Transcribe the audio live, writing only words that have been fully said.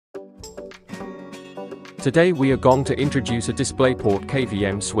Today we are going to introduce a DisplayPort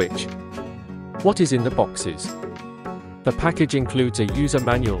KVM Switch. What is in the boxes? The package includes a user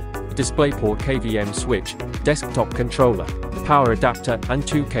manual, a DisplayPort KVM Switch, desktop controller, power adapter and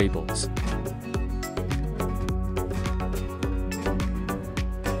 2 cables.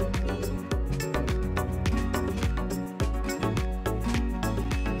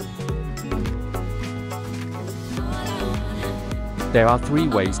 There are 3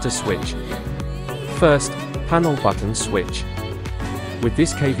 ways to switch. First, panel button switch. With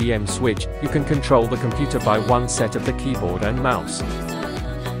this KVM switch, you can control the computer by one set of the keyboard and mouse.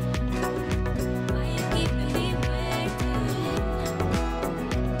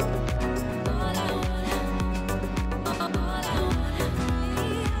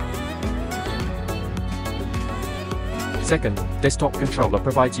 Second, desktop controller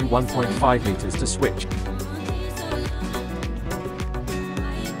provides you 1.5 liters to switch.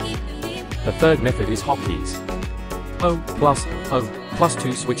 The third method is hotkeys. O plus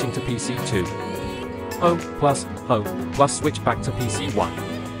 2 switching to PC2. O plus switch back to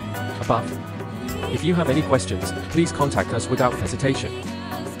PC1. Above. If you have any questions, please contact us without hesitation.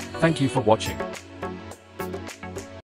 Thank you for watching.